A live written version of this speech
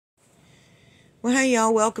Well, hey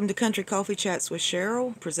y'all, welcome to Country Coffee Chats with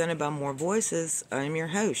Cheryl, presented by More Voices. I'm your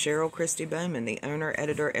host, Cheryl Christy Bowman, the owner,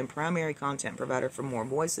 editor, and primary content provider for More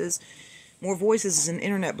Voices. More Voices is an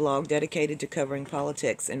internet blog dedicated to covering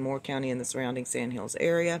politics in Moore County and the surrounding Sand Hills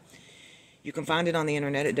area. You can find it on the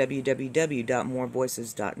internet at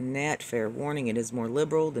www.morevoices.net. Fair warning, it is more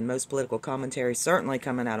liberal than most political commentary, certainly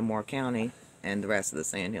coming out of Moore County and the rest of the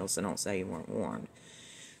Sand Hills, so don't say you weren't warned.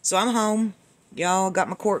 So I'm home. Y'all, got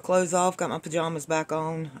my court clothes off, got my pajamas back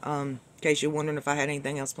on, in case you're wondering if I had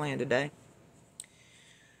anything else planned today.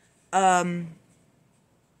 Got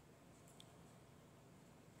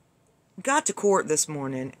to court this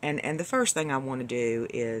morning, and the first thing I want to do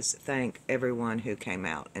is thank everyone who came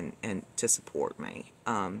out and to support me.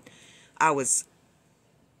 I was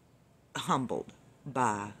humbled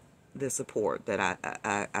by the support that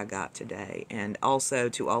I got today, and also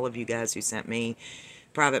to all of you guys who sent me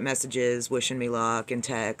private messages wishing me luck and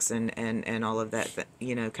texts and all of that,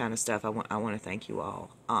 kind of stuff. I want to thank you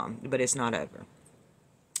all. But it's not over.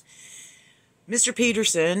 Mr.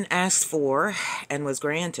 Pedersen asked for and was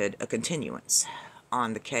granted a continuance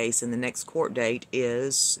on the case, and the next court date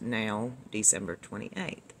is now December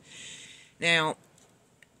 28th. Now,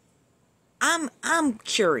 I'm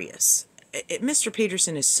curious. Mr.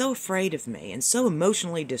 Pedersen is so afraid of me and so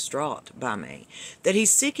emotionally distraught by me that he's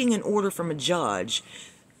seeking an order from a judge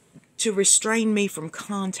to restrain me from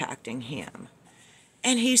contacting him.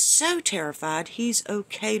 And he's so terrified he's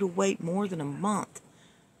okay to wait more than a month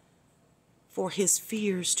for his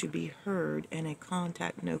fears to be heard and a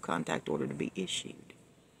no contact order to be issued.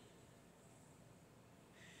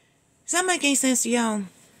 Does that make any sense to y'all?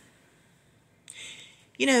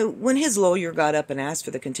 When his lawyer got up and asked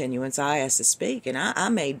for the continuance, I asked to speak, and I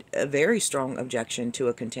made a very strong objection to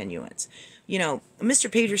a continuance.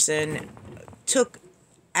 Mr. Pedersen took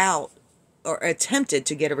out or attempted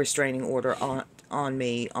to get a restraining order on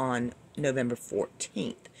me on November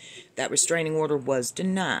 14th. That restraining order was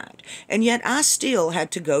denied, and yet I still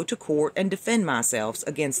had to go to court and defend myself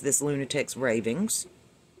against this lunatic's ravings.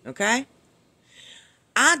 Okay?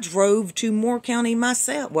 I drove to Moore County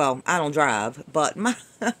myself. Well, I don't drive, but my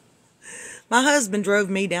husband drove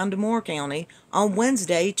me down to Moore County on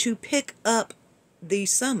Wednesday to pick up the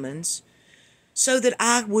summons so that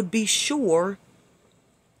I would be sure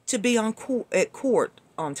to be at court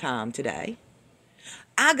on time today.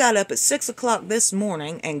 I got up at 6 o'clock this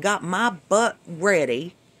morning and got my butt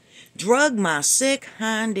ready, drug my sick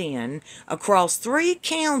hind end across 3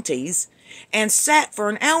 counties, and sat for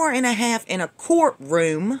an hour and a half in a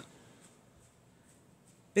courtroom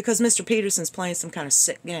because Mr. Pedersen's playing some kind of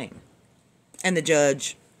sick game. And the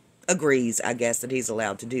judge agrees, I guess, that he's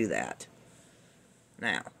allowed to do that.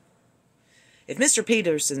 Now, if Mr.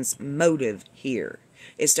 Pedersen's motive here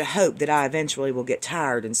is to hope that I eventually will get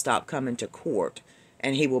tired and stop coming to court,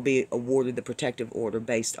 and he will be awarded the protective order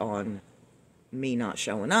based on me not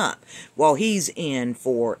showing up, well, he's in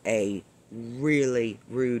for a really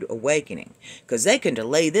rude awakening, because they can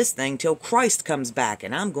delay this thing till Christ comes back,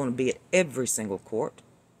 and I'm going to be at every single court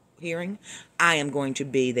hearing. I am going to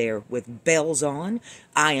be there with bells on.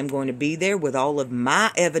 I am going to be there with all of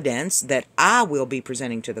my evidence that I will be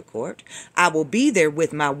presenting to the court. I will be there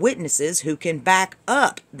with my witnesses who can back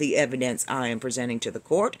up the evidence I am presenting to the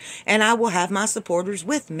court, and I will have my supporters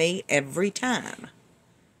with me every time.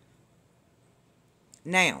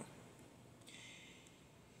 Now,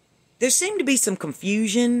 there seemed to be some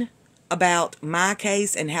confusion about my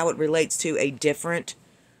case and how it relates to a different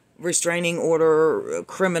restraining order,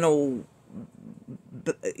 criminal,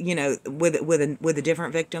 with a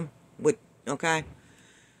different victim. Okay?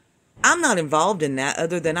 I'm not involved in that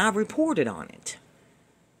other than I reported on it.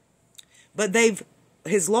 But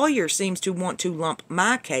his lawyer seems to want to lump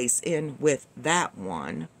my case in with that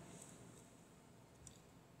one.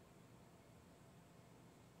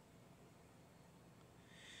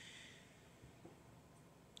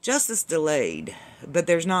 Justice delayed, but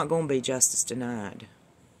there's not going to be justice denied.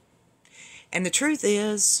 And the truth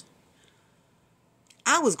is,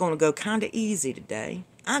 I was going to go kind of easy today.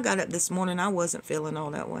 I got up this morning, I wasn't feeling all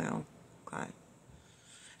that well. Okay.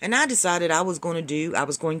 And I decided I was going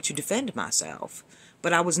to defend myself.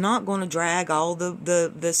 But I was not going to drag all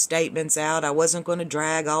the statements out. I wasn't going to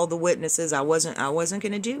drag all the witnesses. I wasn't going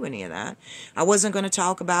to do any of that. I wasn't going to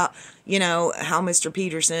talk about, how Mr.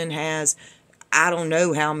 Pedersen has I don't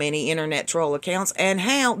know how many internet troll accounts, and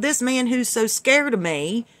how this man who's so scared of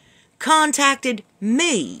me contacted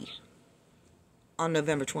me on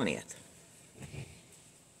November 20th.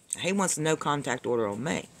 He wants a no contact order on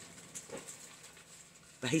me.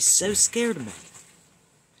 But he's so scared of me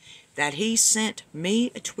that he sent me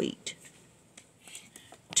a tweet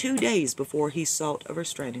 2 days before he sought a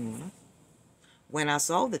restraining order. When I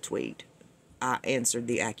saw the tweet, I answered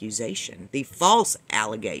the accusation, the false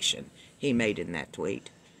allegation he made in that tweet.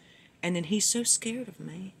 And then he's so scared of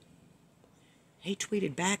me. He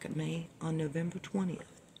tweeted back at me on November 20th,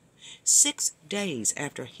 6 days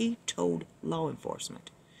after he told law enforcement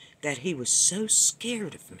that he was so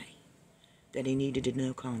scared of me that he needed a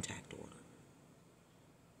no contact order.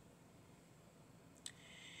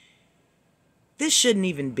 This shouldn't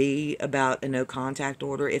even be about a no contact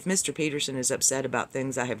order. If Mr. Pedersen is upset about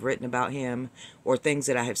things I have written about him or things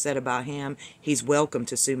that I have said about him, he's welcome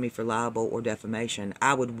to sue me for libel or defamation.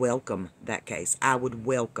 I would welcome that case. I would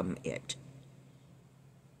welcome it.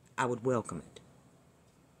 I would welcome it.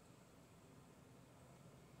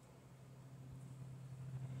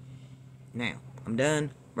 Now, I'm done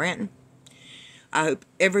ranting. I hope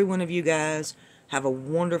every one of you guys have a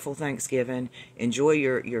wonderful Thanksgiving. Enjoy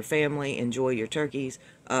your family. Enjoy your turkeys.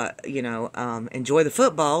 Enjoy the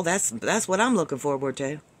football. That's what I'm looking forward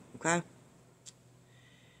to. Okay?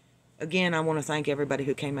 Again, I want to thank everybody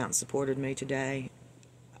who came out and supported me today.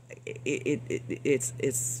 It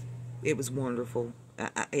was wonderful.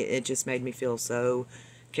 It just made me feel so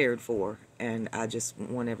cared for, and I just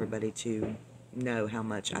want everybody to know how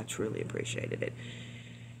much I truly appreciated it.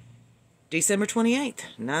 December 28th,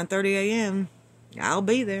 9:30 a.m. I'll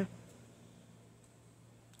be there.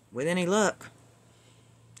 With any luck,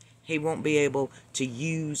 he won't be able to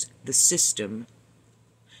use the system.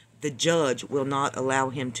 The judge will not allow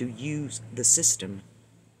him to use the system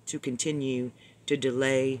to continue to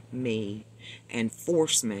delay me and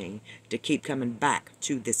force me to keep coming back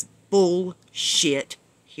to this bullshit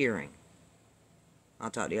hearing. I'll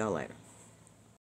talk to y'all later.